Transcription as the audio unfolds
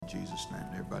Jesus' name.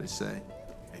 Everybody say,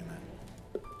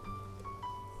 amen.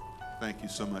 Thank you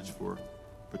so much for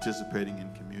participating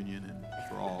in communion and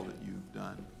for all that you've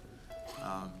done.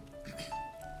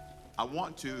 I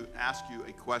want to ask you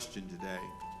a question today,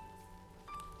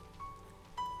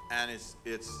 and it's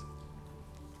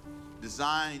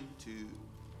designed to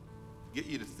get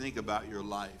you to think about your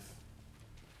life.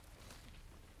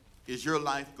 Is your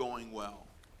life going well?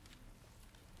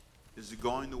 Is it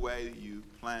going the way that you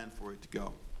planned for it to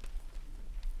go?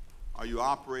 Are you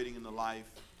operating in the life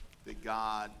that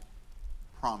God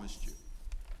promised you?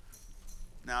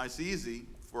 Now, it's easy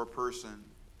for a person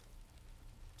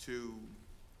to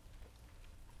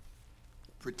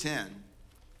pretend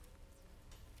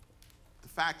the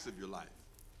facts of your life,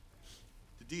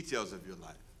 the details of your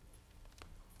life.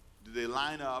 Do they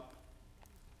line up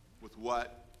with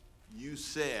what you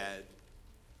said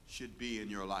should be in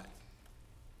your life?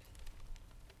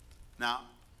 Now,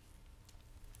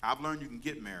 I've learned you can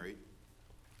get married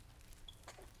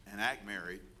and act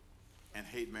married and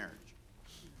hate marriage.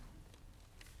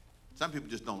 Some people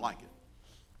just don't like it.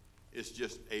 It's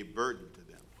just a burden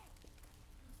to them.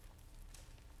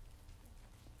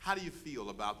 How do you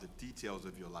feel about the details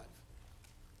of your life?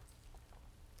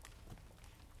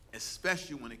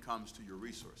 Especially when it comes to your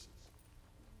resources.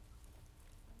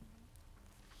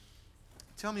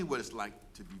 Tell me what it's like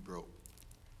to be broke.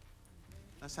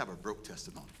 Let's have a broke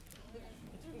testimony.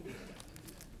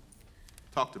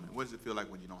 Talk to me. What does it feel like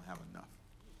when you don't have enough?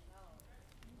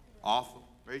 Awful.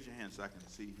 Raise your hand so I can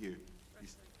see here.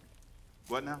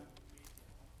 What now?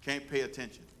 Can't pay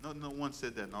attention. No one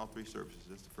said that in all three services.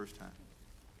 That's the first time.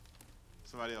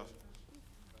 Somebody else?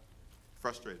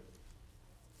 Frustrated.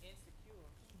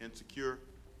 Insecure.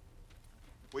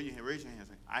 Where you raise your hands?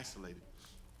 Isolated.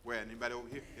 Where? Anybody over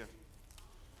here? Yeah.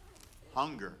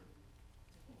 Hunger.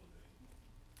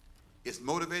 It's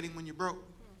motivating when you're broke.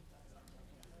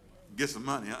 Get some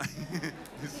money, huh?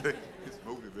 It's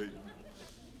motivating.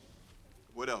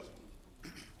 What else?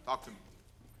 Talk to me.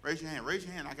 Raise your hand. Raise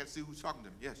your hand. I got to see who's talking to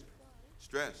me. Yes.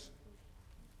 Stress.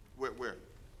 Where?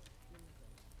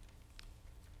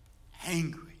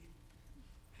 Angry.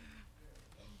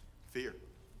 Fear.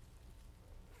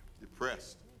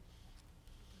 Depressed.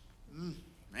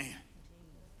 Man.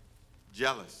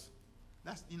 Jealous.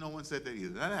 No one said that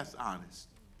either. That's honest.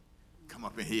 Come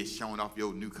up in here showing off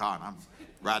your new car and I'm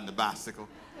riding the bicycle.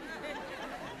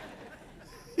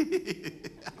 I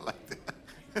like that.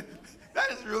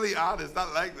 That is really honest.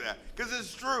 I like that. Because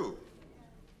it's true.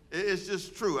 It's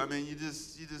just true. I mean, you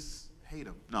just hate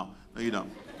them. No, you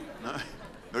don't.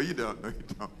 No, you don't. No, you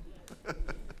don't.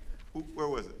 Where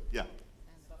was it? Yeah.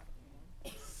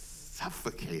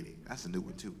 Suffocating. That's a new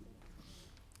one, too.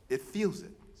 It feels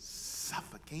it.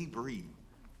 Suffocate, breathe.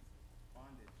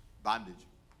 Bondage.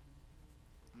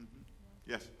 Mm-hmm.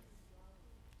 Yes.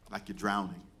 Like you're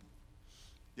drowning.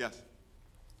 Yes.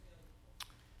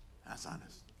 That's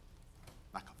honest.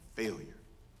 Like a failure.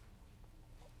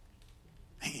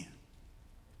 Man.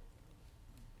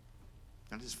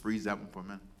 Can I just freeze that one for a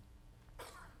minute?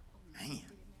 Man.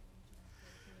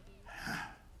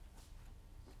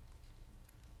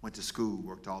 Went to school,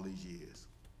 worked all these years.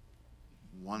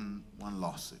 One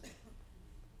lawsuit.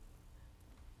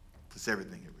 Puts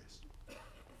everything at risk.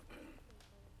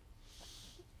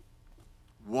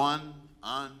 One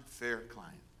unfair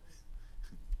client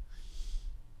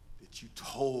that you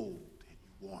told and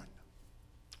you warned them.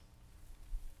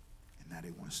 And now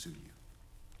they want to sue you.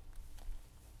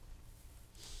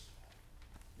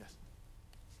 Yes.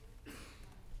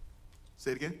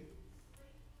 Say it again.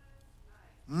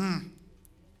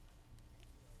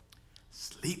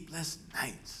 Sleepless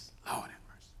nights. Lord have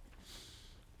mercy.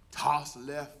 Toss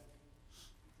left,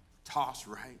 toss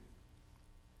right.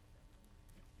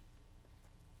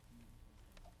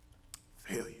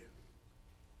 Failure.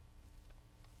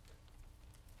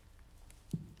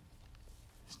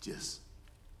 It's just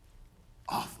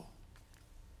awful.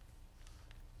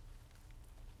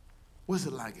 What's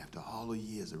it like after all the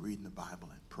years of reading the Bible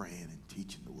and praying and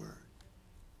teaching the Word?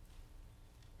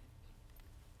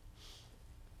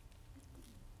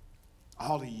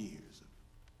 All the years of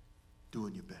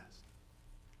doing your best.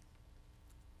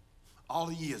 All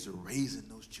the years of raising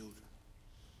those children.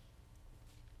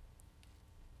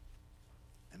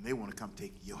 And they want to come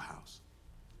take your house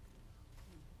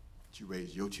that you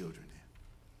raised your children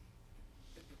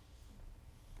in.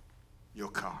 Your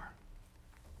car.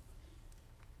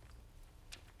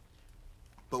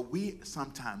 But we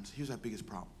sometimes, here's our biggest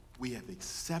problem. We have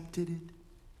accepted it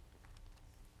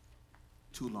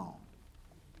too long.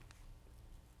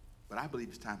 But I believe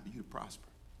it's time for you to prosper.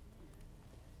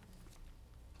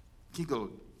 Keep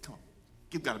going. Come on.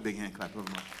 Give God a big hand clap.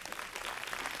 Everyone.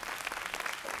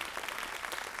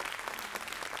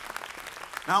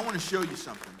 Now I want to show you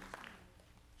something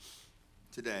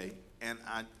today, and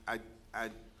I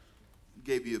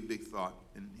gave you a big thought,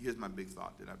 and here's my big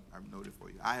thought that I've noted for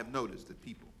you. I have noticed that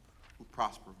people who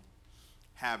prosper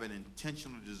have an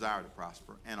intentional desire to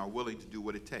prosper and are willing to do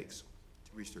what it takes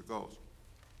to reach their goals.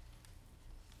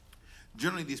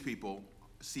 Generally, these people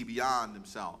see beyond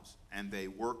themselves, and they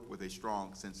work with a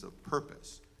strong sense of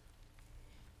purpose.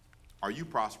 Are you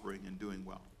prospering and doing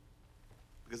well?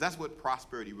 Because that's what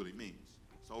prosperity really means.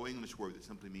 It's an old English word that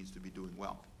simply means to be doing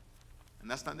well. And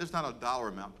there's not a dollar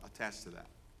amount attached to that.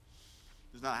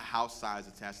 There's not a house size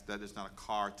attached to that. There's not a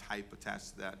car type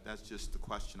attached to that. That's just the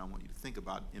question I want you to think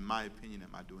about. In my opinion,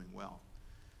 am I doing well?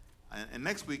 And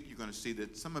next week, you're going to see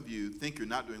that some of you think you're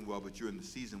not doing well, but you're in the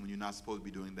season when you're not supposed to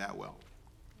be doing that well.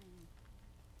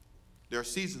 There are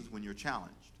seasons when you're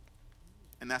challenged,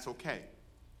 and that's okay.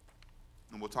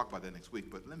 And we'll talk about that next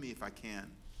week. But let me, if I can,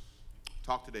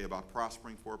 talk today about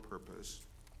prospering for a purpose.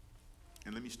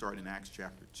 And let me start in Acts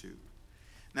chapter 2.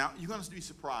 Now, you're going to be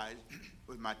surprised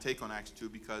with my take on Acts 2,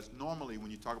 because normally when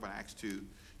you talk about Acts 2,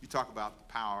 you talk about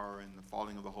the power and the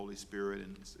falling of the Holy Spirit,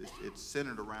 and it's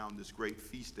centered around this great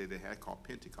feast day they had called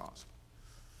Pentecost.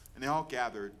 And they all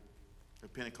gathered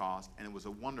at Pentecost, and it was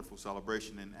a wonderful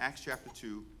celebration. In Acts chapter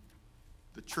 2,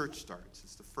 the church starts.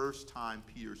 It's the first time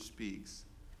Peter speaks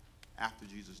after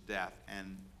Jesus' death,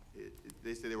 and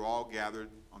they say they were all gathered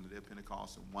on the day of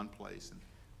Pentecost in one place. And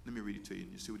let me read it to you,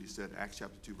 and you see what he said, Acts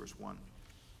chapter 2, verse 1.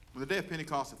 When the day of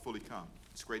Pentecost had fully come,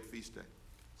 it's a great feast day,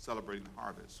 celebrating the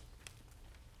harvest,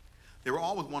 they were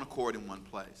all with one accord in one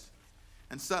place.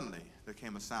 And suddenly there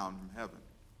came a sound from heaven,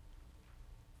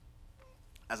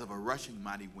 as of a rushing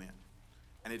mighty wind,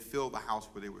 and it filled the house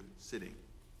where they were sitting.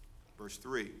 Verse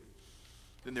 3,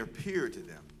 then there appeared to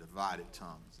them divided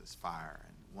tongues as fire,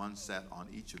 and one sat on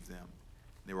each of them.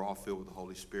 They were all filled with the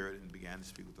Holy Spirit and began to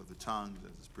speak with other tongues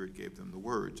as the Spirit gave them the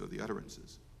words or the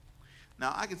utterances.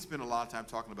 Now, I could spend a lot of time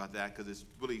talking about that because it's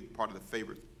really part of the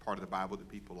favorite part of the Bible that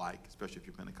people like, especially if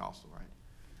you're Pentecostal, right?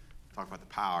 Talk about the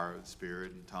power of the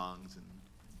Spirit and tongues and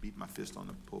beat my fist on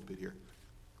the pulpit here.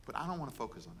 But I don't want to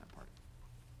focus on that part.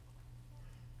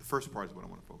 The first part is what I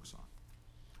want to focus on.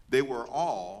 They were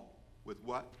all with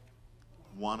what?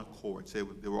 One accord. Say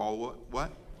they were all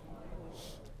what?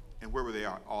 And where were they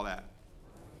all at?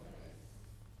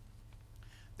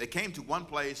 They came to one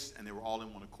place and they were all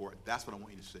in one accord. That's what I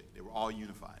want you to see. They were all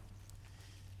unified.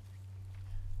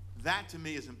 That to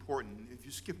me is important. If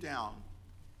you skip down,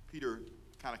 Peter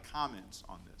kind of comments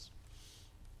on this.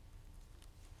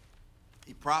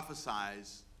 He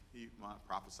prophesies, he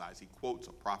quotes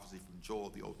a prophecy from Joel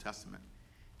of the Old Testament.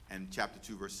 And chapter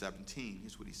 2, verse 17,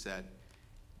 here's what he said.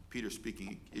 Peter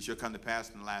speaking, it shall come to pass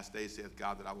in the last days, saith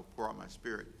God, that I will pour out my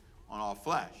Spirit on all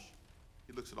flesh.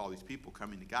 He looks at all these people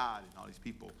coming to God and all these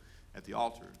people at the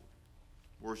altar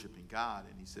worshiping God,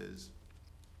 and he says,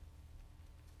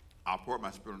 I'll pour out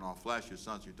my Spirit on all flesh. Your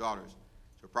sons, your daughters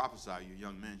shall prophesy. Your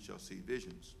young men shall see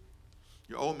visions.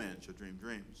 Your old men shall dream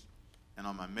dreams. And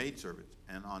on my maidservants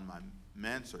and on my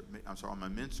men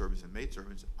servants and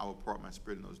maidservants, I will pour out my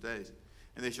Spirit in those days.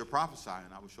 And they shall prophesy,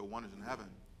 and I will show wonders in heaven.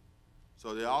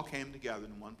 So they all came together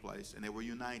in one place, and they were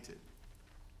united.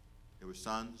 They were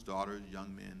sons, daughters,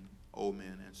 young men, old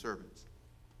men, and servants.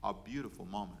 A beautiful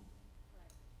moment.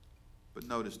 But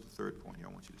notice the third point here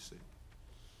I want you to see.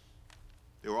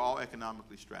 They were all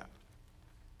economically strapped.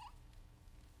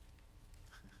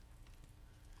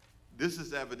 This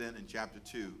is evident in chapter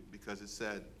 2 because it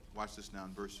said, watch this now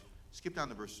in skip down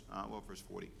to verse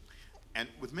 40. And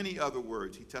with many other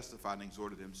words, he testified and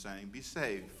exhorted them, saying, be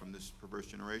saved from this perverse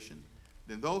generation.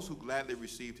 Then those who gladly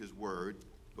received his word,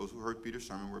 those who heard Peter's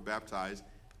sermon, were baptized.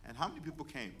 And how many people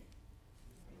came?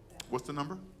 What's the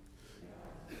number?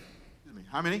 Excuse me.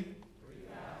 How many?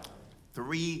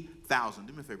 3,000.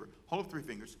 Do me a favor. Hold up 3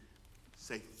 fingers.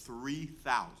 Say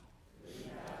 3,000.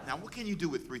 Now, what can you do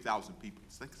with 3,000 people?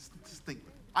 Just think.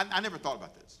 I never thought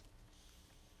about this.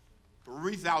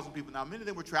 3,000 people. Now, many of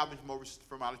them were traveling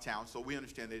from out of town, so we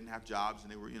understand they didn't have jobs,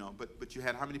 and they were, but you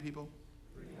had how many people?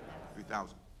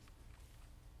 3,000.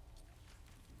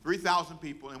 3,000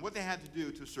 people, and what they had to do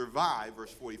to survive,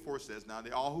 verse 44 says, now they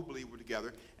all who believed were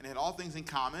together, and they had all things in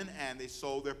common, and they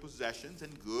sold their possessions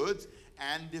and goods,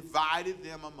 and divided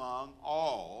them among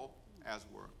all as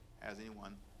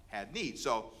anyone had need.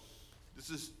 So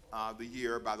this is the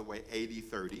year, by the way, AD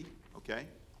 30, okay?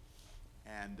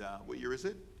 And what year is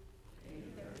it? AD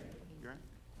 30.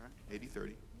 Right? AD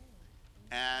 30.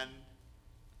 And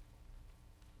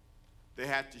they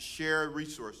had to share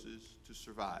resources to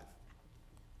survive.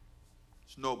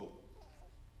 It's noble.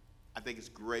 I think it's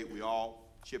great. We all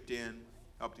chipped in,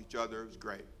 helped each other. It was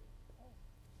great.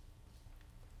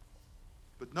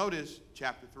 But notice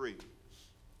chapter 3.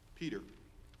 Peter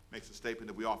makes a statement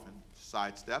that we often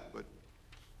sidestep, but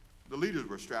the leaders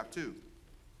were strapped too.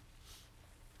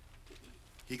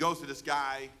 He goes to this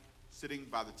guy sitting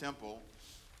by the temple.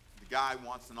 The guy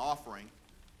wants an offering.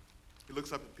 He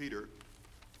looks up at Peter.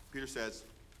 Peter says,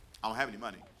 I don't have any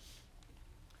money.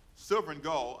 Silver and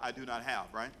gold I do not have,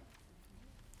 right?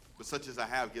 But such as I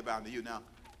have, give out to you. Now,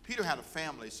 Peter had a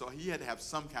family, so he had to have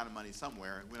some kind of money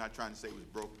somewhere. We're not trying to say it was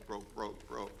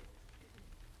broke.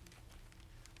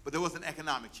 But there was an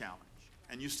economic challenge.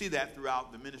 And you see that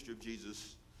throughout the ministry of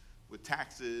Jesus with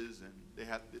taxes, and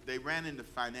they ran into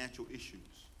financial issues.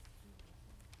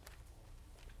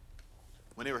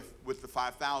 When they were with the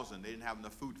 5,000, they didn't have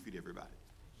enough food to feed everybody.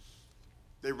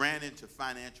 They ran into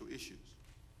financial issues.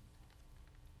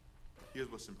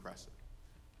 Here's what's impressive.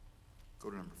 Go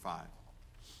to number 5.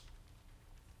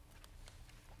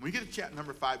 When you get to chapter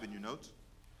number 5 in your notes,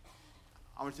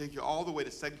 I'm going to take you all the way to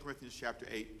 2 Corinthians chapter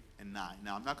 8 and 9.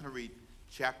 Now, I'm not going to read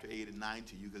chapter 8 and 9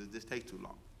 to you because it just takes too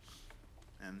long.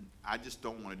 And I just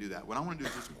don't want to do that. What I want to do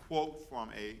is just quote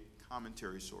from a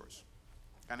commentary source.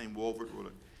 A guy named Wolford wrote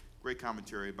a great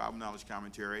commentary, Bible knowledge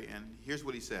commentary, and here's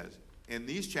what he says. In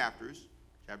these chapters,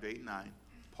 chapter 8 and 9,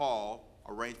 Paul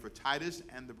arranged for Titus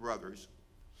and the brothers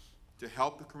to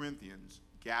help the Corinthians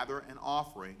gather an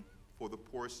offering for the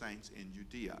poor saints in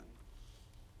Judea.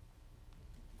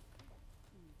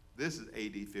 This is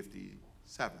AD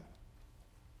 57.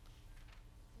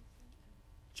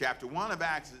 Chapter 1 of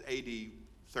Acts is AD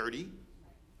 30.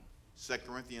 2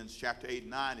 Corinthians chapter 8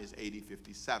 and 9 is AD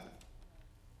 57.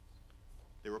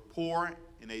 They were poor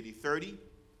in AD 30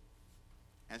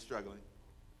 and struggling.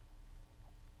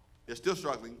 They're still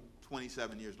struggling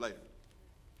 27 years later.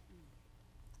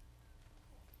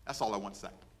 That's all I want to say.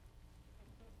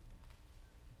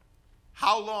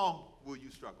 How long will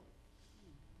you struggle?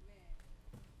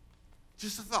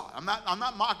 Just a thought. I'm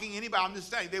not mocking anybody. I'm just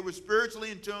saying they were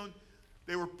spiritually in tune.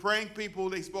 They were praying people.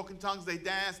 They spoke in tongues. They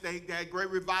danced. They had great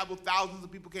revival. Thousands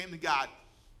of people came to God.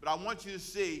 But I want you to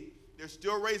see they're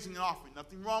still raising an offering.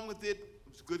 Nothing wrong with it.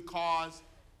 It was a good cause.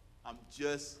 I'm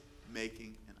just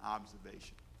making an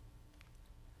observation.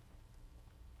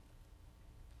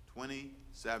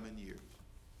 27 years.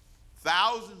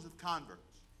 Thousands of converts.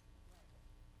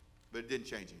 But it didn't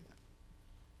change anything.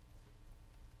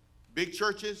 Big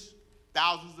churches,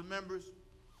 thousands of members,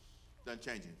 doesn't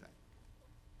change anything.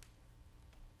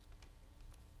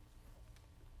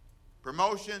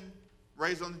 Promotion,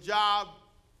 raise on the job,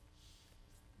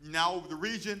 now over the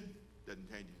region, doesn't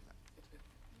change anything.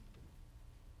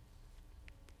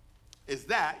 Is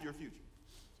that your future?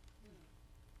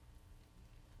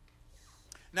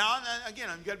 Now, again,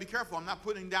 you've got to be careful. I'm not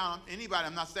putting down anybody.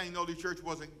 I'm not saying no, the church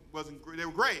wasn't great. They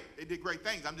were great. They did great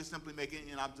things. I'm just simply making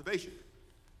an observation.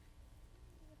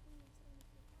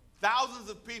 Thousands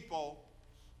of people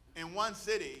in one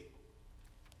city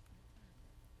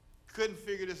couldn't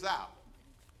figure this out.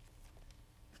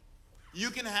 You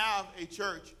can have a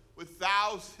church with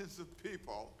thousands of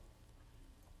people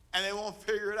and they won't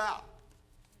figure it out.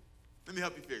 Let me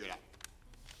help you figure it out.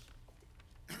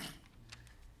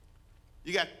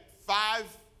 You got 5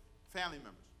 family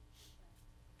members.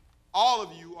 All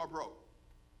of you are broke.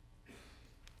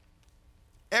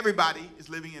 Everybody is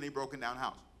living in a broken down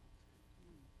house.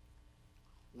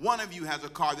 One of you has a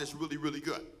car that's really, really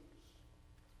good.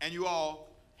 And you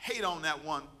all hate on that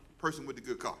one person with the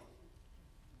good car.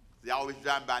 They always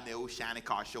driving by in their old shiny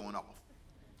car showing off.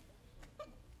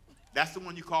 That's the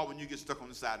one you call when you get stuck on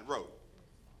the side of the road.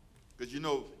 Because you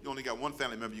know you only got one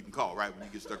family member you can call, right, when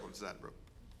you get stuck on the side of the road.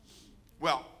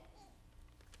 Well,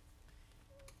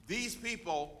 these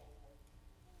people,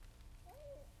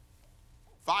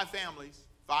 5 families,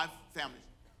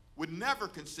 would never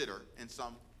consider in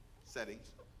some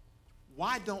settings,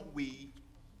 why don't we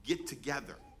get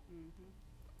together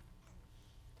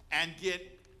and get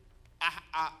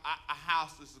a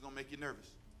house? This is going to make you nervous.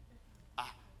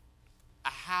 A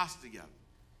house together.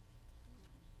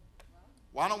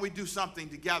 Why don't we do something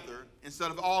together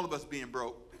instead of all of us being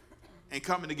broke and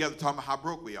coming together talking about how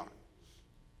broke we are?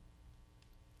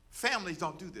 Families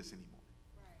don't do this anymore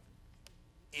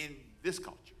in this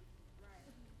culture.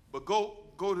 But go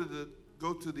to the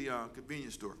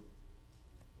convenience store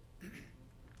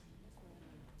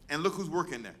and look who's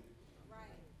working there.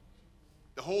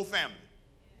 The whole family.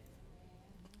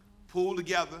 Pool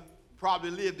together,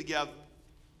 probably live together,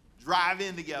 drive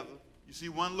in together. You see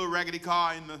one little raggedy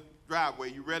car in the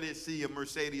driveway. You rarely see a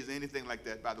Mercedes or anything like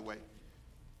that, by the way.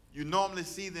 You normally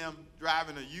see them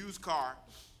driving a used car.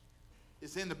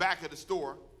 It's in the back of the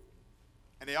store.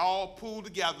 And they all pool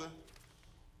together,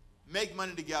 make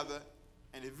money together,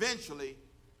 and eventually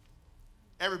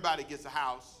everybody gets a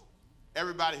house.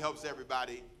 Everybody helps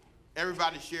everybody.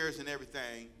 Everybody shares in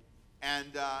everything.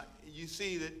 And you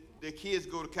see that their kids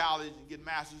go to college and get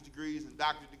master's degrees and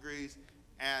doctorate degrees.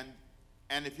 And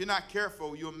if you're not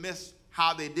careful, you'll miss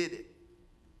how they did it.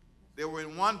 They were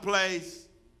in one place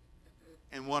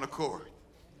in one accord.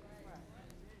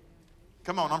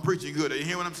 Come on, I'm preaching good. Are you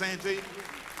hearing what I'm saying to you?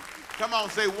 Come on,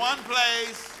 say one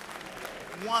place,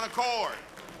 one accord.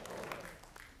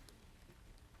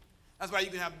 That's why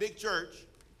you can have big church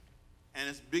and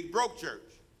it's big broke church.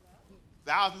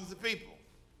 Thousands of people.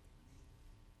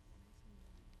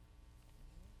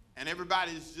 And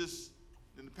everybody's just,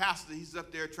 and the pastor, he's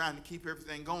up there trying to keep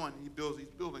everything going. He builds these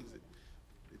buildings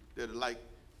that are like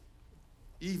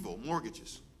evil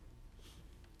mortgages.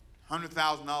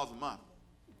 $100,000 a month.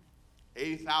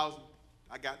 $80,000.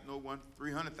 I got no one,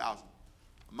 $300,000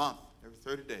 a month every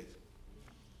 30 days.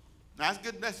 Now, that's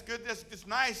good. That's good. It's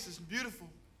nice. It's beautiful.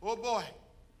 Oh, boy.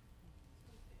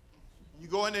 You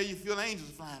go in there, you feel angels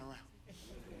flying around.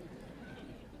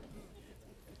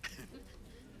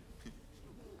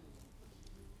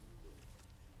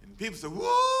 And people say,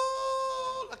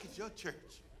 whoa, look at your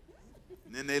church.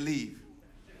 And then they leave.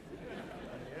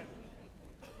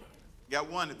 Got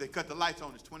one, if they cut the lights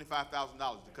on, it's $25,000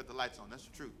 to cut the lights on. That's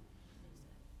the truth.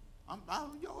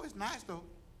 It's nice, though.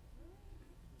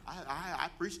 I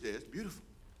preached there. It's beautiful.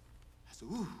 I said,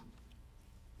 ooh,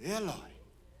 yeah, Lord.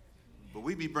 But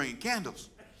we be bringing candles.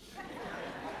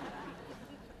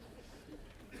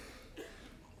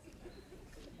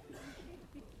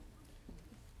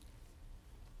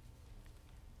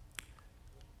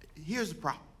 Here's the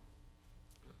problem.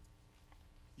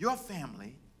 Your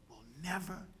family will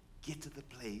never get to the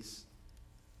place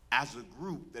as a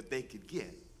group that they could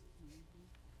get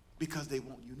because they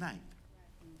won't unite.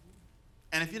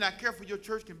 And if you're not careful, your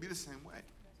church can be the same way.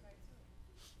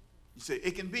 You say,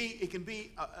 it can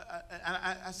be,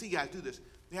 I see guys do this.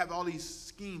 They have all these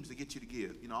schemes to get you to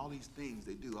give. You know, all these things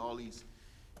they do, all these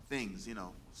things, you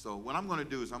know. So what I'm going to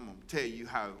do is I'm going to tell you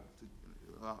how,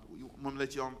 I'm going to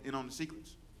let you in on the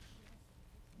secrets.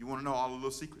 You want to know all the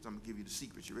little secrets? I'm going to give you the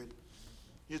secrets. You ready?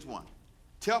 Here's one.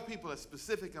 Tell people a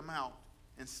specific amount,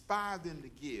 inspire them to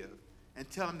give, and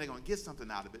tell them they're going to get something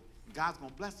out of it. And God's going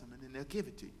to bless them, and then they'll give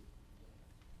it to you.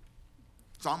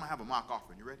 So I'm going to have a mock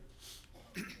offering. You ready?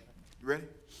 You ready?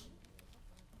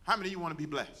 How many of you want to be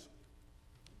blessed?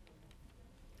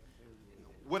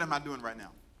 What am I doing right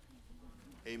now?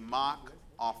 A mock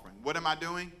offering. What am I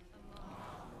doing?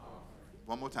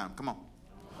 One more time. Come on.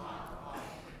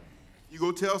 You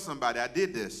go tell somebody, I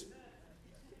did this.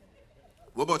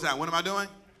 One more time. What am I doing?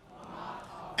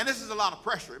 And this is a lot of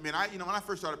pressure. I mean, when I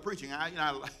first started preaching, I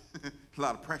a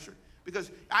lot of pressure because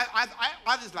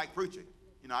I just like preaching.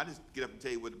 You know, I just get up and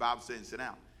tell you what the Bible says and sit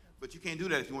down. But you can't do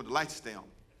that if you want the lights to stay on.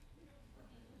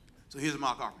 So here's a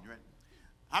mock offering. You ready?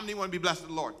 How many want to be blessed of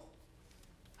the Lord?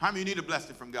 How many need a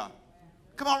blessing from God?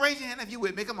 Come on, raise your hand if you're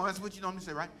with me. Come on, that's what you normally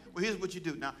say, right? Well, here's what you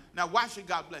do. Now, why should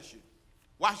God bless you?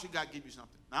 Why should God give you something?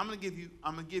 Now, I'm going to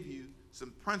give you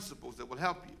some principles that will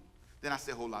help you. Then I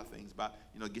say a whole lot of things about,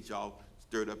 get you all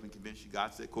stirred up and convince you.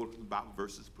 God said, quote the Bible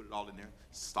verses, put it all in there.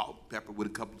 Salt, pepper with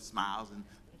a couple of smiles and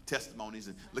testimonies,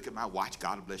 and look at my watch.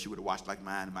 God will bless you with a watch like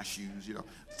mine and my shoes,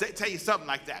 Tell you something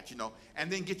like that,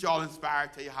 And then get you all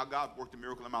inspired, tell you how God worked a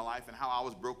miracle in my life and how I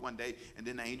was broke one day, and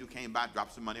then the angel came by,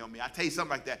 dropped some money on me. I tell you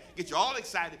something like that. Get you all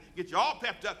excited, get you all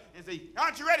pepped up, and say,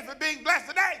 aren't you ready for being blessed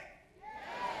today?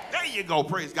 Yes. There you go,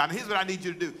 praise God. Now, here's what I need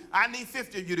you to do. I need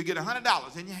 50 of you to get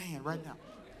 $100 in your hand right now.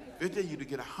 50 of you to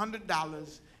get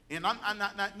 $100, and I'm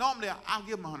not normally I'll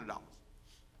give them $100.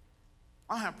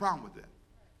 I don't have a problem with that.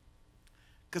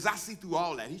 Because I see through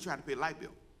all that. He's trying to pay a light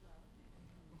bill.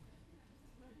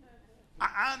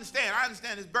 I understand. I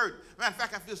understand his burden. Matter of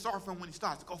fact, I feel sorry for him when he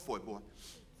starts. Go for it, boy.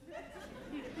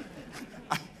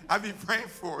 I be praying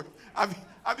for it. I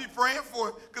be praying for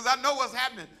it because I know what's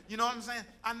happening. You know what I'm saying?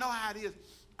 I know how it is.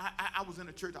 I was in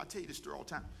a church. I'll tell you this story all the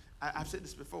time. I've said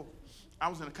this before. I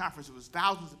was in a conference. There was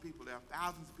thousands of people there,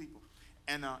 thousands of people.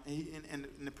 And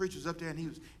the preacher was up there, and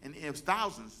it was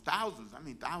thousands,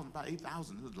 about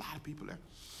 8,000. There was a lot of people there.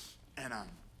 And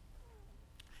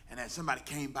then somebody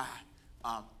came by.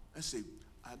 Let's see,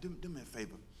 do me a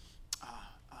favor.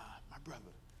 My brother.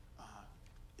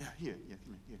 Here,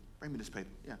 come here. Bring me this paper.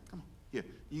 Yeah, come on. Here,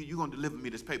 you're going to deliver me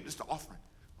this paper. This is the offering,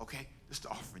 okay? This is the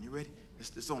offering. You ready?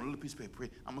 It's on a little piece of paper.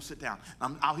 I'm going to sit down.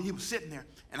 He was sitting there,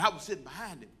 and I was sitting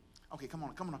behind him. Okay, come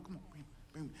on.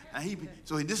 Bring me. Now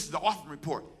so this is the offering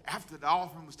report. After the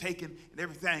offering was taken and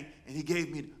everything, and he gave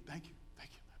me, thank you.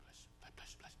 God bless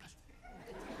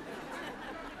you.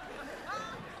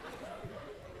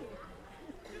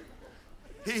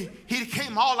 He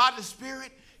came all out of the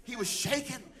spirit. He was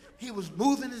shaking. He was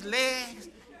moving his legs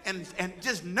and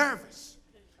just nervous.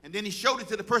 And then he showed it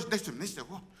to the person next to him. They said,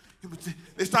 well,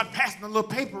 they started passing a little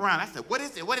paper around. I said, what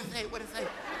is it? What is it? What is it?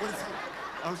 What is it?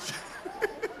 I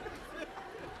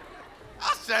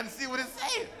was trying to see what it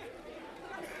said.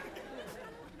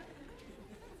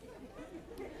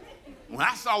 When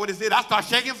I saw what it said, I started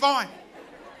shaking for him.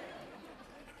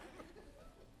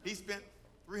 He spent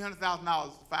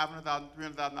 $300,000, $500,000,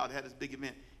 $300,000 to have this big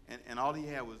event, and all he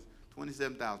had was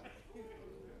 $27,000.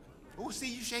 Oh,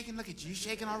 see, you shaking. Look at you. You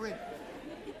shaking already.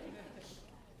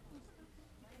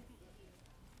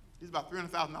 He's about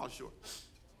 $300,000 short.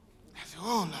 I said,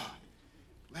 oh, Lord,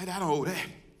 glad I don't owe that.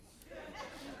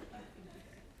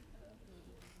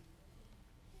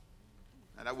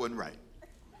 Now, that wasn't right.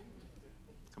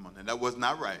 Come on, now, that was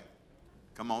not right.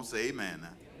 Come on, say amen now.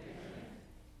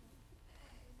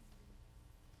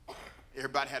 Amen.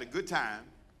 Everybody had a good time,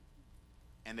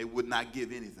 and they would not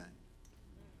give anything.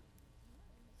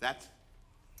 That's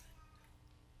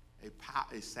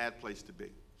a sad place to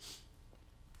be.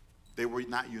 They were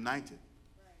not united.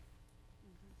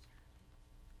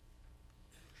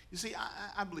 You see,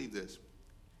 I believe this.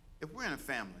 If we're in a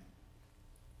family,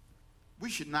 we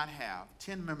should not have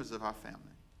 10 members of our family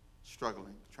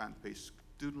struggling, trying to pay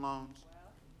student loans,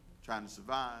 trying to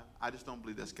survive. I just don't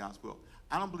believe that's God's will.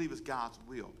 I don't believe it's God's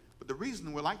will. But the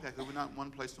reason we're like that is because we're not in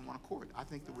one place in one accord. I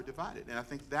think that we're divided, and I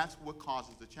think that's what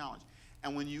causes the challenge.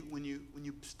 And when you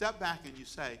step back and you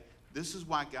say, this is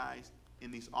why guys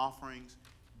in these offerings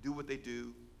do what they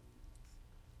do,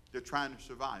 they're trying to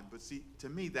survive. But see, to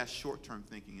me, that's short-term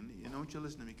thinking. And you know what, you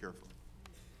listen to me carefully.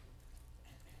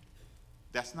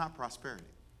 That's not prosperity.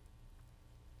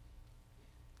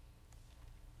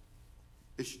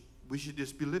 We should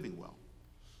just be living well.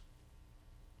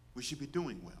 We should be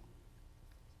doing well.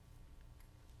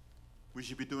 We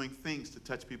should be doing things to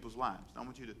touch people's lives. I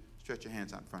want you to stretch your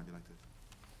hands out in front of you like this.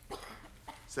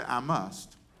 Say, I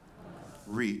must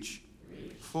reach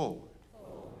forward.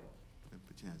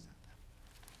 Put your hands down.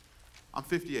 I'm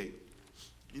 58.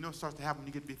 You know what starts to happen when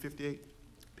you get to be 58?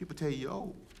 People tell you you're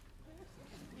old.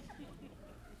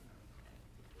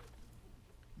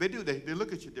 They do. They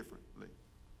look at you differently.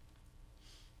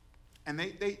 And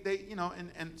they you know,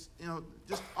 and you know,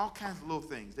 just all kinds of little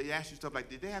things. They ask you stuff like,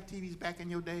 did they have TVs back in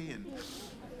your day? And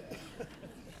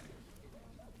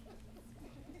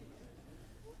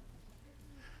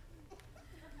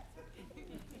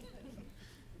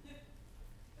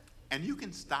and you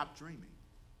can stop dreaming.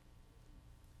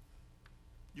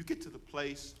 You get to the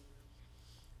place,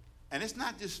 and it's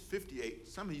not just 58.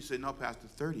 Some of you say, no, Pastor,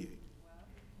 38.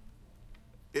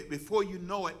 Before you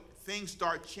know it, things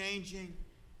start changing.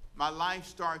 My life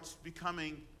starts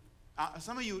becoming,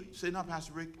 some of you say, no,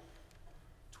 Pastor Rick,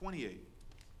 28.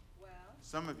 Well.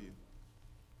 Some of you.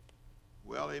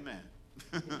 Well, amen.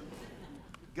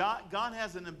 God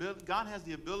has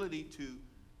the ability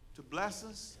to bless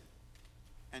us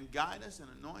and guide us and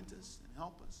anoint us and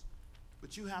help us.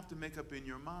 But you have to make up in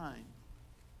your mind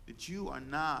that you are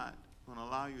not going to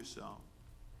allow yourself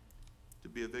to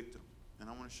be a victim. And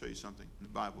I want to show you something in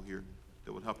the Bible here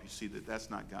that will help you see that that's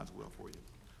not God's will for you.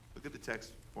 Look at the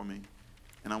text for me.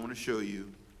 And I want to show you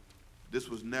this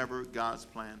was never God's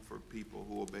plan for people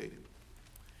who obeyed him.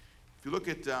 If you look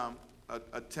at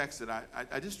a text that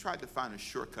I just tried to find a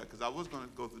shortcut because I was going to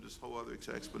go through this whole other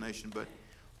explanation. But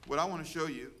what I want to show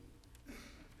you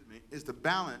is the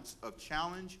balance of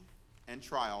challenge and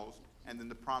trials and then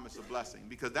the promise of blessing,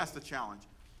 because that's the challenge.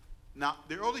 Now,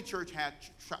 the early church had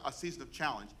a season of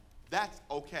challenge. That's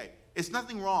okay. It's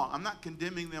nothing wrong. I'm not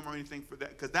condemning them or anything for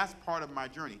that, because that's part of my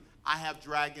journey. I have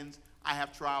dragons, I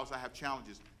have trials, I have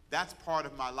challenges. That's part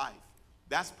of my life.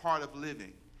 That's part of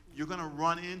living. You're going to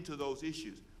run into those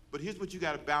issues. But here's what you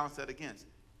got to balance that against.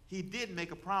 He did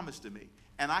make a promise to me,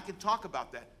 and I can talk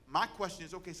about that. My question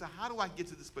is, okay, so how do I get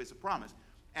to this place of promise?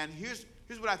 And here's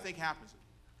what I think happens.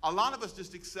 A lot of us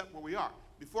just accept where we are.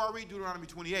 Before I read Deuteronomy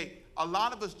 28, a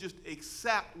lot of us just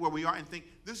accept where we are and think,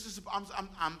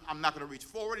 I'm not going to reach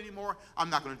forward anymore. I'm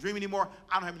not going to dream anymore.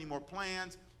 I don't have any more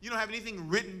plans. You don't have anything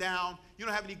written down. You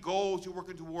don't have any goals you're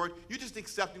working toward. You're just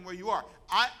accepting where you are.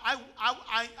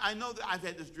 I know that I've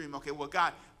had this dream. Okay, well,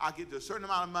 God, I'll get to a certain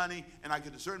amount of money, and I'll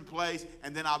get to a certain place,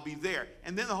 and then I'll be there.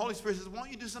 And then the Holy Spirit says, why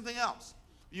don't you do something else?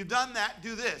 You've done that,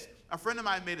 do this. A friend of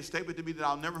mine made a statement to me that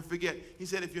I'll never forget. He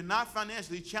said, if you're not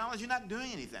financially challenged, you're not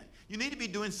doing anything. You need to be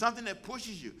doing something that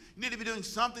pushes you. You need to be doing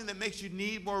something that makes you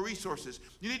need more resources.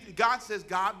 God says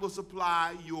God will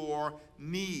supply your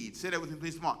needs. Say that with me,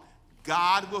 please. Come on.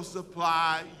 God will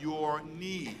supply your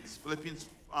needs. Philippians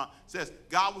says,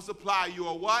 God will supply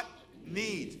your what?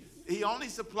 Needs. He only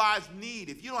supplies need.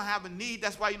 If you don't have a need,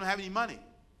 that's why you don't have any money.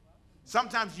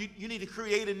 Sometimes you need to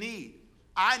create a need.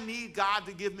 I need God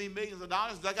to give me millions of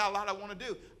dollars. I got a lot I want to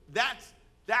do. That's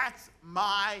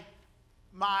my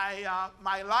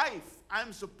life.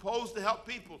 I'm supposed to help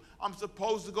people. I'm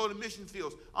supposed to go to mission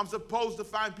fields. I'm supposed to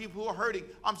find people who are hurting.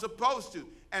 I'm supposed to.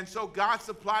 And so God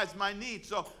supplies my needs.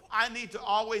 So I need to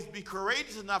always be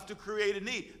courageous enough to create a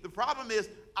need. The problem is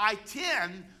I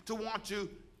tend to want to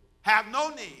have no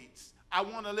needs. I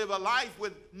want to live a life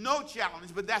with no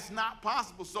challenge, but that's not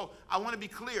possible. So I want to be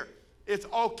clear. It's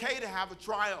okay to have a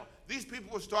trial. These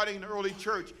people were starting in the early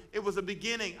church. It was a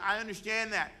beginning. I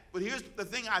understand that. But here's the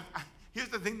thing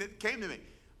that came to me.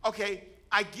 Okay,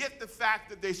 I get the fact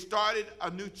that they started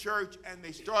a new church and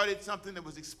they started something that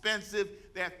was expensive.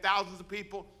 They had thousands of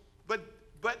people.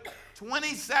 But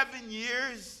 27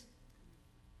 years,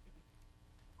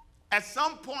 at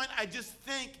some point I just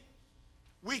think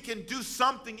we can do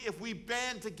something if we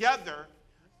band together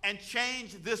and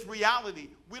change this reality.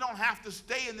 We don't have to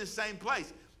stay in the same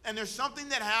place. And there's something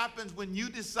that happens when you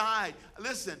decide,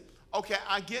 listen, okay,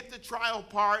 I get the trial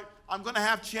part. I'm going to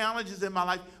have challenges in my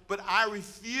life, but I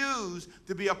refuse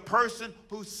to be a person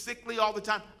who's sickly all the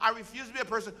time. I refuse to be a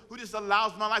person who just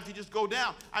allows my life to just go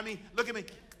down. I mean, look at me.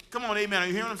 Come on, amen. Are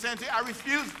you hearing what I'm saying to you? I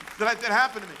refuse to let that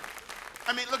happen to me.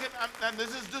 I mean, look at, and this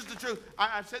is just the truth.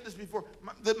 I've said this before.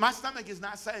 My stomach is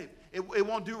not saved. It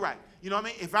won't do right. You know what I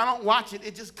mean? If I don't watch it,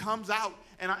 it just comes out,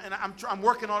 and I'm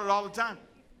working on it all the time.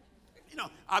 You know,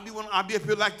 I'll be up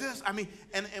here like this. I mean,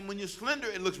 and when you're slender,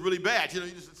 it looks really bad. You know,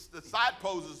 the side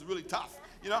pose is really tough.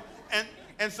 You know,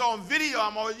 and so on video,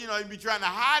 I'm always, you be trying to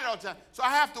hide it all the time. So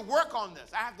I have to work on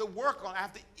this. I have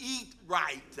to eat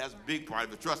right. That's a big part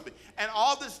of it, trust me. And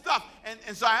all this stuff.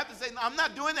 And so I have to say, no, I'm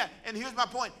not doing that. And here's my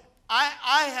point.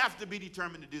 I have to be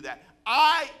determined to do that.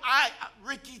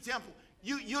 Ricky Temple,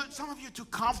 some of you are too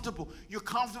comfortable. You're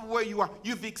comfortable where you are.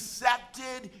 You've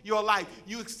accepted your life.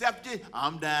 You accepted,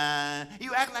 I'm dying.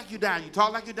 You act like you're dying. You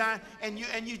talk like you're dying, and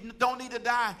you don't need to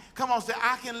die. Come on, say,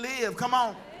 I can live. Come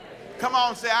on. Come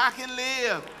on, say, I can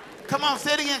live. Come on,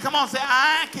 say it again. Come on, say,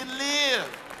 I can live.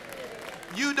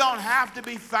 You don't have to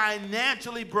be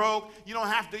financially broke. You don't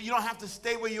have to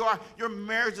stay where you are. Your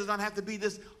marriage doesn't have to be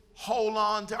this hold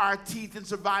on to our teeth and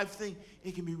survive thing.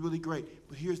 It can be really great.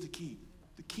 But here's the key.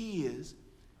 The key is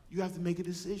you have to make a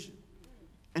decision.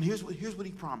 And here's what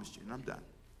he promised you, and I'm done.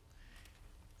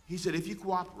 He said, if you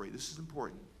cooperate, this is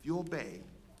important. If you obey,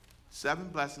 7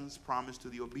 blessings promised to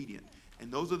the obedient.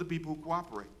 And those are the people who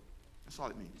cooperate. That's all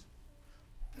it means.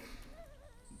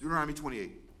 Deuteronomy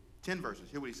 28, 10 verses.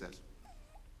 Hear what he says.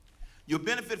 You'll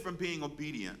benefit from being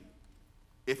obedient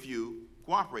if you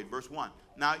cooperate. Verse 1.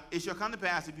 Now, it shall come to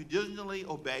pass if you diligently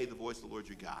obey the voice of the Lord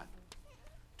your God,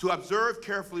 to observe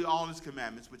carefully all his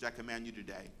commandments, which I command you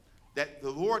today, that the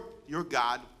Lord your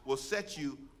God will set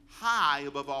you high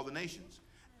above all the nations.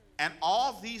 And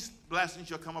all these blessings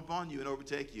shall come upon you and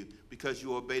overtake you, because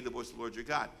you obey the voice of the Lord your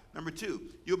God. Number 2,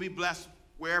 you'll be blessed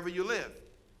wherever you live.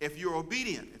 If you're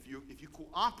obedient, if you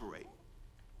cooperate.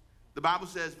 The Bible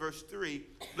says, verse 3,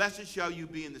 blessed shall you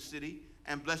be in the city,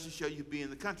 and blessed shall you be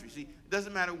in the country. See, it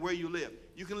doesn't matter where you live.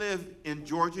 You can live in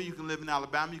Georgia, you can live in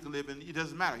Alabama, you can live in, it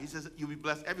doesn't matter. He says you'll be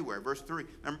blessed everywhere. Verse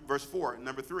 4,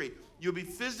 number 3, you'll be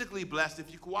physically blessed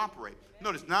if you cooperate.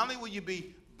 Notice, not only will you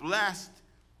be blessed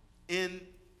in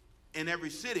every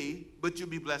city, but you'll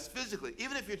be blessed physically.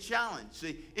 Even if you're challenged,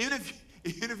 see, even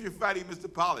if you're fighting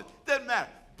Mr. Pollard, doesn't matter.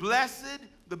 Blessed,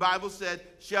 the Bible said,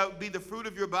 shall be the fruit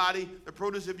of your body, the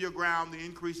produce of your ground, the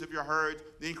increase of your herds,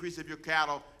 the increase of your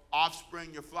cattle,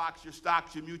 offspring, your flocks, your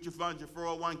stocks, your mutual funds, your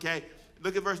 401k.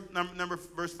 Look at verse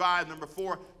 5, number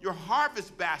 4. Your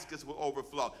harvest baskets will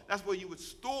overflow. That's where you would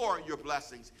store your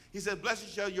blessings. He said, blessed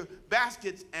shall your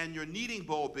baskets and your kneading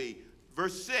bowl be.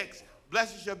 Verse 6,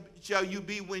 blessed shall you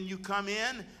be when you come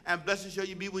in, and blessed shall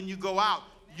you be when you go out.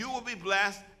 You will be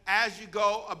blessed as you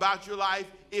go about your life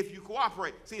if you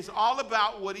cooperate. See, it's all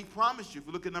about what he promised you. If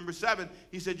you look at number 7,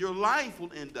 he said your life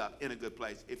will end up in a good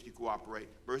place if you cooperate.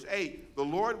 Verse 8, the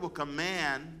Lord will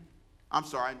command,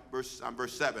 verse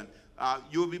 7,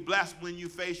 you will be blessed when you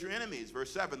face your enemies.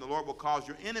 Verse 7, the Lord will cause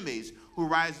your enemies who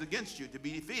rise against you to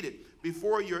be defeated.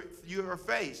 Before your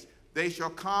face, they shall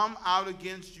come out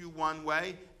against you one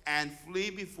way and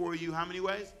flee before you how many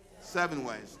ways? 7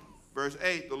 ways. Verse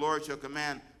 8, the Lord shall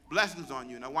command blessings on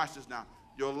you. Now watch this now.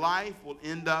 Your life will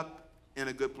end up in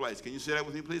a good place. Can you say that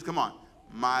with me, please? Come on.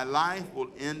 My life will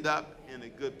end up in a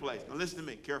good place. Now listen to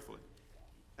me carefully.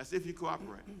 That's if you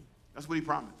cooperate. That's what he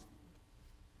promised.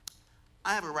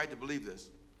 I have a right to believe this.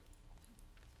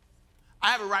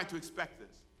 I have a right to expect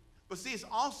this. But see, it's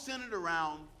all centered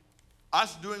around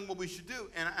us doing what we should do.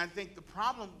 And I think the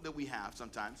problem that we have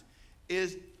sometimes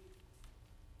is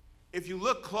if you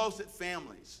look close at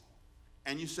families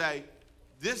and you say,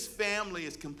 this family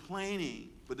is complaining,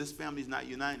 but this family is not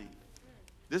uniting.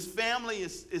 This family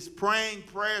is praying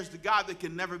prayers to God that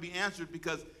can never be answered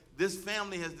because this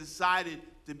family has decided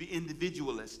to be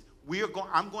individualist.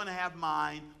 I'm going to have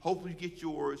mine, hopefully you get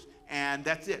yours, and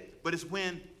that's it. But it's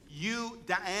when you,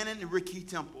 Diana and Ricky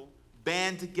Temple,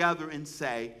 band together and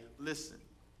say, listen,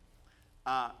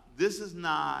 this is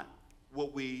not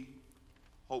what we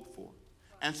hope for.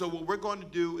 And so what we're going to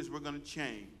do is we're going to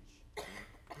change.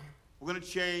 We're going to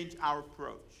change our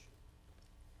approach.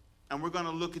 And we're going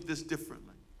to look at this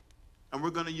differently. And we're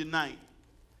going to unite.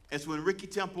 It's when Ricky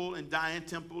Temple and Diane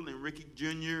Temple and Ricky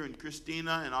Jr. and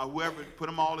Christina and whoever, put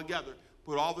them all together,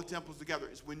 put all the temples together.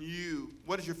 It's when you,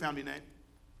 what is your family name?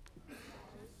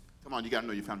 Come on, you got to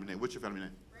know your family name. What's your family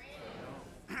name?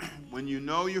 When you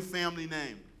know your family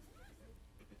name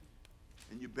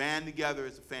and you band together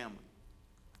as a family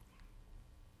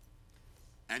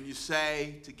and you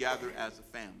say together as a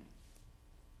family.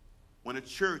 When a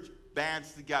church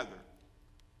bands together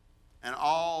and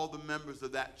all the members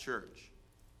of that church,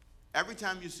 every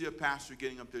time you see a pastor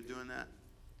getting up there doing that,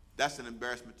 that's an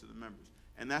embarrassment to the members.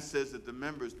 And that says that the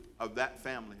members of that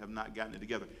family have not gotten it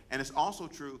together. And it's also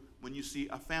true when you see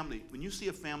a family. When you see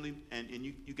a family and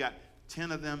you got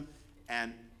 10 of them,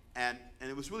 and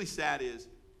it was really sad is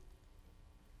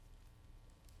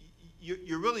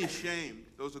you're really ashamed.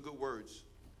 Those are good words.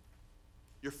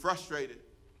 You're frustrated.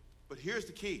 But here's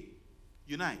the key.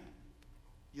 Unite.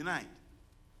 Unite.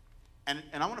 And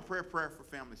I want to pray a prayer for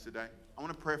families today. I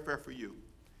want to pray a prayer for you.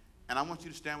 And I want you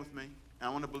to stand with me. And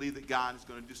I want to believe that God is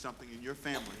going to do something in your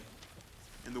family,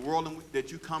 in the world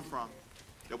that you come from,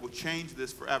 that will change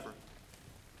this forever.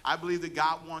 I believe that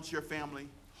God wants your family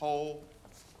whole.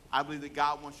 I believe that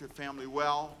God wants your family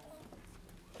well.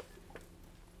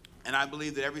 And I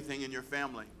believe that everything in your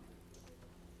family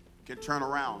can turn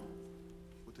around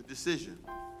with a decision.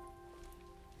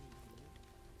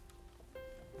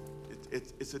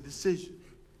 It's a decision.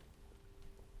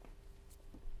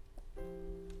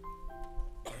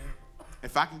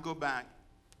 If I can go back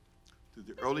to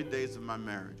the early days of my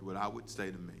marriage, what I would say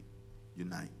to me,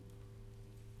 unite.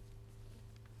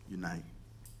 Unite.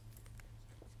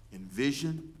 In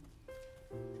vision,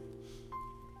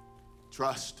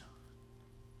 trust,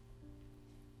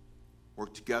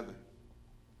 work together.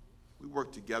 We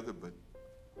work together, but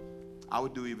I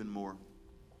would do even more.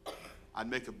 I'd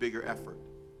make a bigger effort.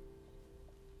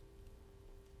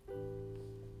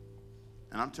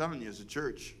 And I'm telling you, as a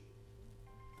church,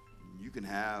 you can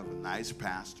have a nice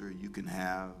pastor. You can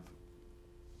have,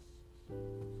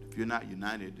 if you're not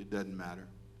united, it doesn't matter.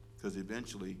 Because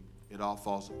eventually, it all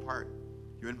falls apart.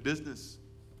 You're in business.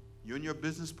 You and your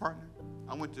business partner.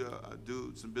 I went to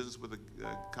do some business with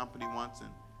a company once, and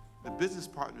the business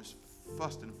partners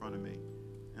fussed in front of me.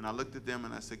 And I looked at them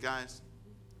and I said, guys,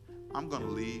 I'm going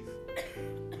to leave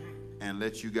and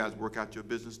let you guys work out your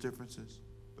business differences.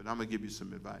 But I'm going to give you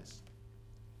some advice.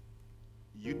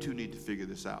 You two need to figure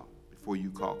this out before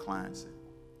you call clients in.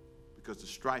 Because the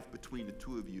strife between the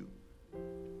two of you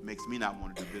makes me not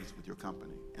want to do business with your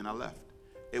company. And I left.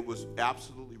 It was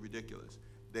absolutely ridiculous.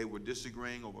 They were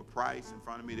disagreeing over price in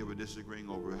front of me. They were disagreeing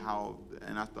over how,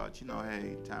 and I thought,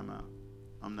 hey, time out.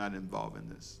 I'm not involved in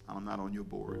this. I'm not on your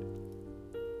board.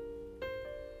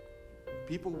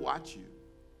 People watch you.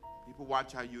 People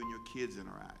watch how you and your kids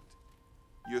interact.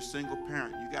 You're a single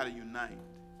parent. You got to unite.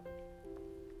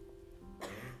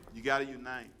 You got to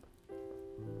unite.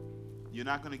 You're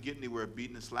not going to get anywhere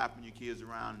beating and slapping your kids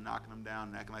around and knocking them down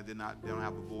and acting like they don't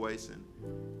have a voice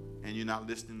and you're not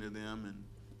listening to them and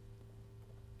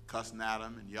cussing at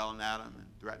them and yelling at them and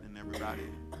threatening everybody.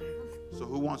 So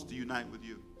who wants to unite with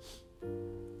you?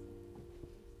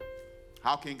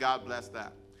 How can God bless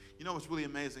that? You know what's really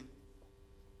amazing?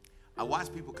 I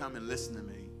watch people come and listen to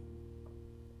me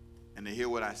and they hear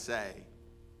what I say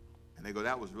and they go,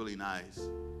 that was really nice,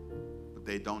 but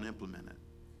they don't implement it.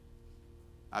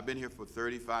 I've been here for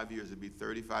 35 years. It'll be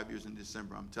 35 years in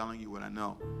December. I'm telling you what I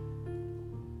know.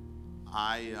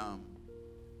 I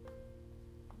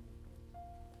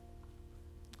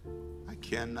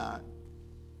cannot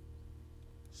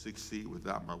succeed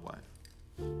without my wife.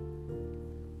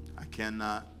 I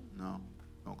cannot, no,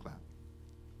 don't clap.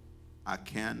 I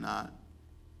cannot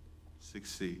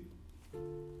succeed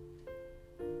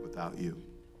without you.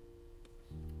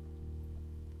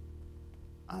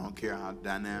 I don't care how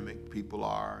dynamic people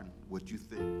are and what you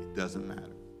think. It doesn't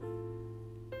matter.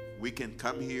 We can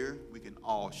come here. We can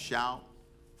all shout,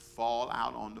 fall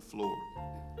out on the floor.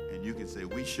 And you can say,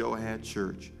 we sure had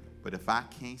church. But if I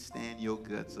can't stand your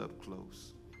guts up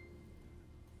close,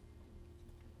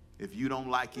 if you don't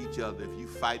like each other, if you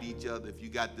fight each other, if you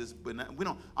got this, but we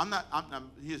don't. I'm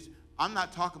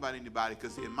not talking about anybody,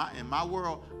 because in my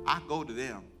world, I go to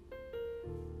them.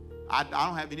 I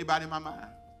don't have anybody in my mind.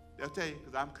 They'll tell you,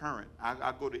 because I'm current.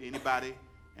 I go to anybody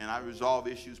and I resolve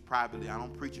issues privately. I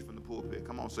don't preach it from the pulpit.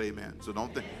 Come on, say amen. So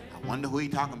don't think, I wonder who he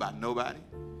talking about. Nobody.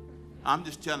 I'm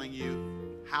just telling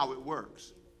you how it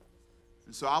works.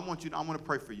 And so I want to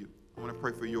pray for you. I want to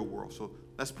pray for your world. So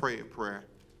let's pray a prayer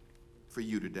for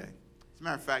you today. As a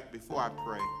matter of fact, before I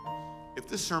pray, if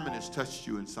this sermon has touched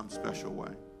you in some special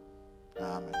way,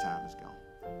 my time is gone.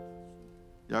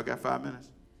 Y'all got 5 minutes?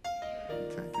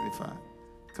 Okay, give me 5.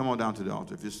 Come on down to the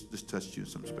altar if this touched you in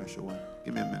some special way.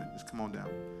 Give me a minute. Just come on down.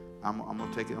 I'm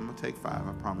gonna take it. I'm gonna take 5.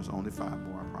 I promise. Only 5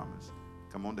 more. I promise.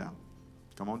 Come on down.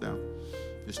 Come on down.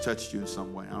 This touched you in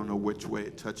some way. I don't know which way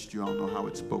it touched you. I don't know how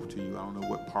it spoke to you. I don't know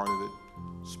what part of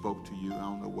it spoke to you. I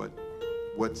don't know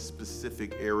what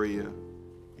specific area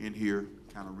in here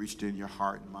kind of reached in your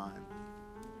heart and mind,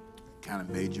 kind of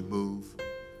made you move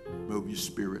your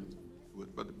spirit.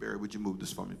 Brother Barry, would you move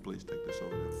this for me, please? Take this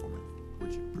over there for me.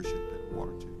 Would you appreciate that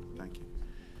water too? Thank you.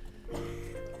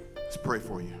 Let's pray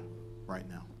for you right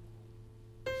now.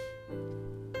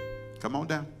 Come on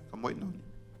down. I'm waiting on you.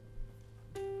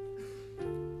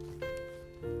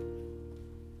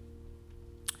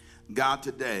 God,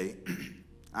 today,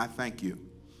 I thank you.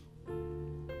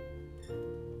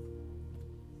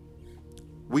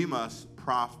 We must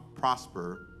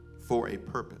prosper for a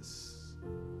purpose.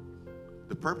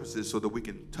 The purpose is so that we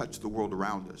can touch the world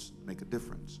around us, make a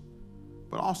difference,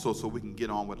 but also so we can get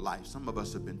on with life. Some of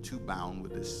us have been too bound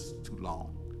with this too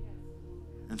long.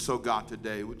 And so, God,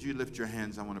 today, would you lift your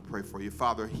hands? I want to pray for you.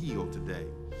 Father, heal today,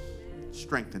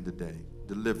 strengthen today,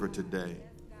 deliver today,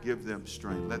 give them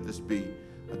strength. Let this be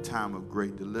a time of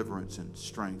great deliverance and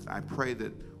strength. I pray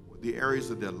that the areas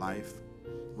of their life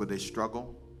where they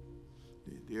struggle,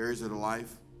 the areas of their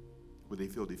life where they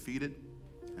feel defeated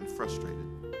and frustrated,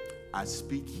 I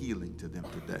speak healing to them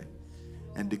today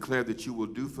and declare that you will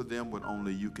do for them what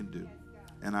only you can do.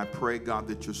 And I pray, God,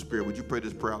 that your spirit, would you pray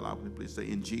this prayer out loud with me, please? Say,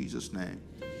 in Jesus' name,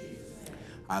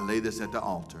 I lay this at the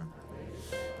altar.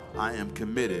 I am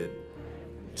committed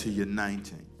to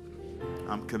uniting.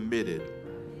 I'm committed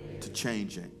to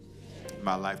changing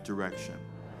my life direction.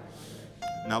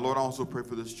 Now, Lord, I also pray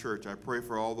for this church. I pray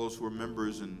for all those who are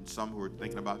members and some who are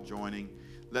thinking about joining.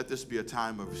 Let this be a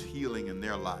time of healing in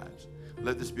their lives.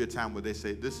 Let this be a time where they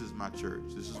say, this is my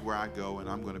church. This is where I go, and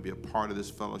I'm going to be a part of this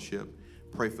fellowship.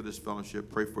 Pray for this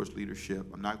fellowship. Pray for its leadership.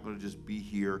 I'm not going to just be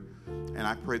here. And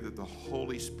I pray that the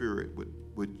Holy Spirit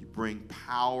would bring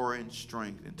power and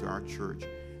strength into our church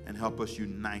and help us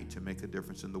unite to make a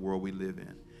difference in the world we live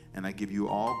in. And I give you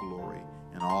all glory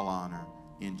and all honor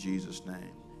in Jesus'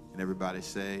 name. And everybody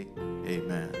say,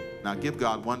 amen. Now give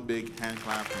God one big hand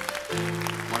clap.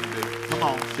 One big, come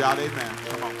on, shout amen.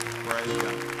 Come on, praise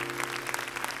God.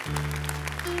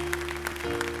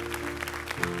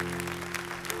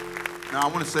 Now, I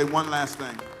want to say one last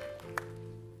thing.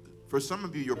 For some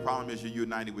of you, your problem is you're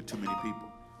united with too many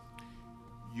people.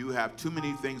 You have too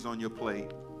many things on your plate.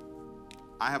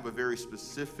 I have a very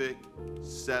specific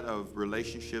set of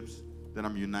relationships that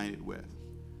I'm united with.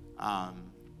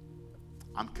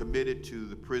 I'm committed to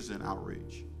the prison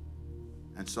outreach.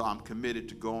 And so I'm committed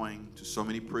to going to so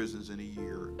many prisons in a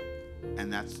year.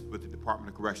 And that's with the Department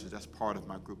of Corrections. That's part of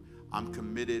my group. I'm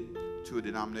committed to a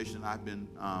denomination. I've been,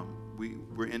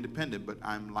 we're independent, but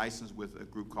I'm licensed with a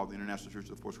group called the International Church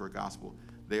of the Foursquare Gospel.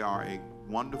 They are a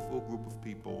wonderful group of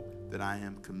people that I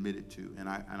am committed to. And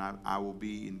I will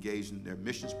be engaged in their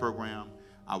missions program.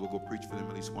 I will go preach for them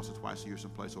at least once or twice a year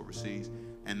someplace overseas.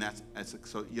 And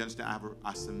so you understand,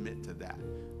 I submit to that.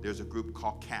 There's a group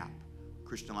called CAP,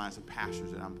 Christian Alliance of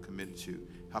Pastors, that I'm committed to,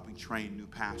 helping train new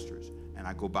pastors. And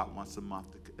I go about once a month.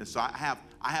 And so I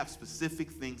have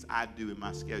specific things I do in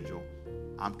my schedule.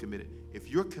 I'm committed. If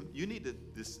you can't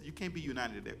be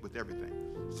united with everything.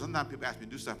 Sometimes people ask me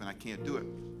to do something, I can't do it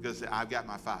because I've got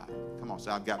my 5. Come on,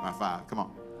 say I've got my 5. Come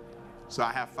on. So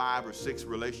I have 5 or 6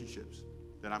 relationships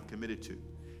that I'm committed to.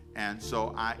 And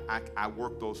so I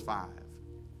work those 5.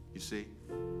 You see,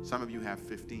 some of you have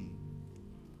 15.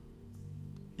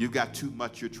 You've got too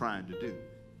much you're trying to do.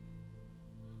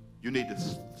 You need to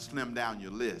slim down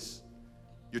your list.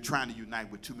 You're trying to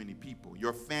unite with too many people.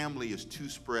 Your family is too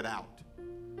spread out.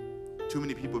 Too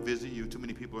many people visit you. Too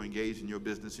many people are engaged in your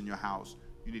business, in your house.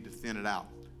 You need to thin it out.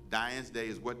 Diane's Day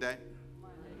is what day?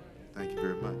 Monday. Thank you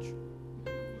very much.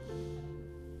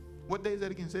 What day is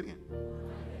that again? Say it again.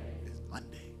 Monday. It's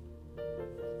Monday.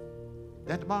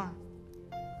 That tomorrow?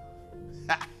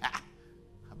 I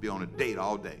be on a date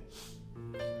all day.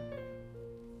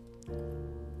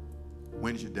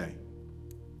 When's your day?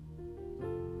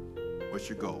 What's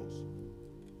your goals?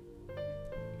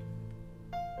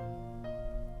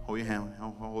 Hold your hand.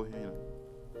 Hold your hand.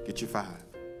 Get your 5.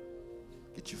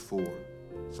 Get your 4.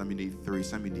 Some of you need 3.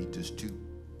 Some of you need just 2.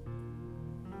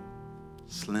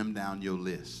 Slim down your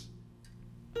list.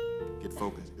 Get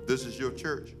focused. If this is your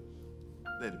church,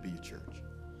 let it be your church.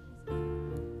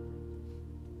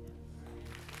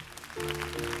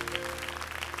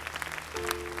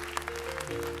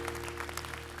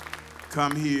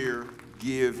 Come here,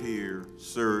 give here,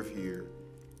 serve here.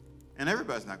 And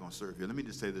everybody's not going to serve here. Let me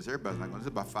just say this. Everybody's not going to.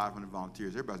 There's about 500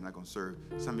 volunteers. Everybody's not going to serve.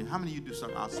 How many of you do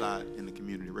something outside in the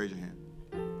community? Raise your hand.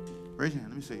 Raise your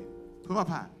hand. Let me see. Put them up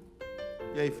high.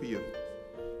 Yay for you.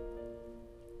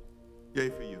 Yay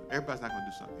for you. Everybody's not going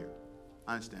to do something here.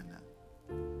 I understand that.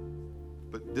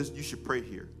 But this, you should pray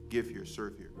here, give here,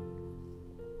 serve here,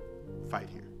 fight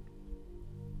here.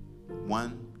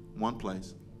 One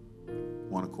place,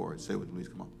 one accord. Say it with me, please.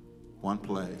 Come on. One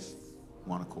place,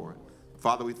 one accord.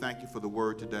 Father, we thank you for the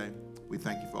word today. We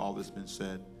thank you for all that's been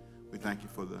said. We thank you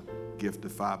for the gift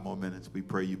of 5 more minutes. We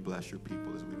pray you bless your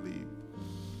people as we leave.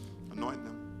 Anoint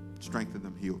them, strengthen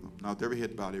them, heal them. Now, with every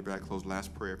head bowed, everybody close,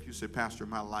 last prayer. If you say, Pastor,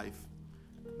 my life,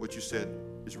 what you said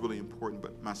is really important,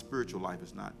 but my spiritual life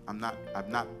is not. I'm not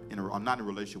in a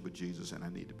relationship with Jesus, and I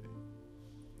need to be.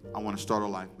 I want to start a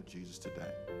life with Jesus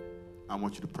today. I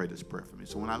want you to pray this prayer for me.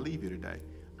 So when I leave here today,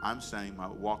 I'm saying my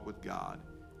walk with God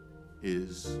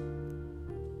is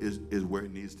where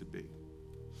it needs to be.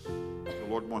 The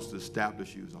Lord wants to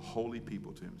establish you as a holy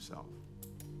people to himself.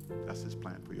 That's his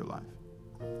plan for your life.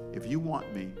 If you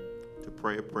want me to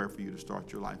pray a prayer for you to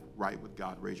start your life right with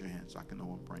God, raise your hand so I can know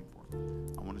who I'm praying for.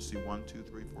 I want to see 1, 2,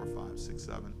 3, 4, 5, 6,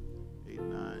 7, 8,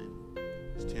 9,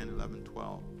 10, 11,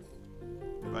 12.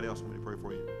 Anybody else want me to pray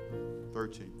for you?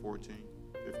 13, 14,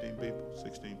 15 people,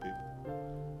 16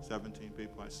 people, 17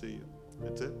 people. I see you.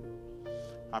 That's it.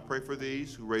 I pray for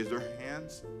these who raise their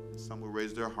hands, and some who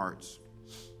raise their hearts.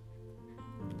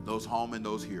 Those home and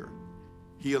those here.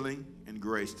 Healing and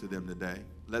grace to them today.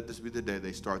 Let this be the day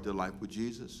they start their life with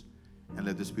Jesus. And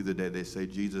let this be the day they say,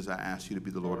 Jesus, I ask you to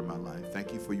be the Lord of my life.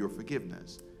 Thank you for your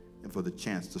forgiveness and for the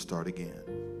chance to start again.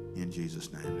 In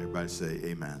Jesus' name. Everybody say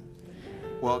amen.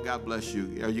 Well, God bless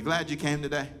you. Are you glad you came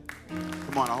today?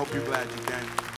 Come on, I hope you're glad you came.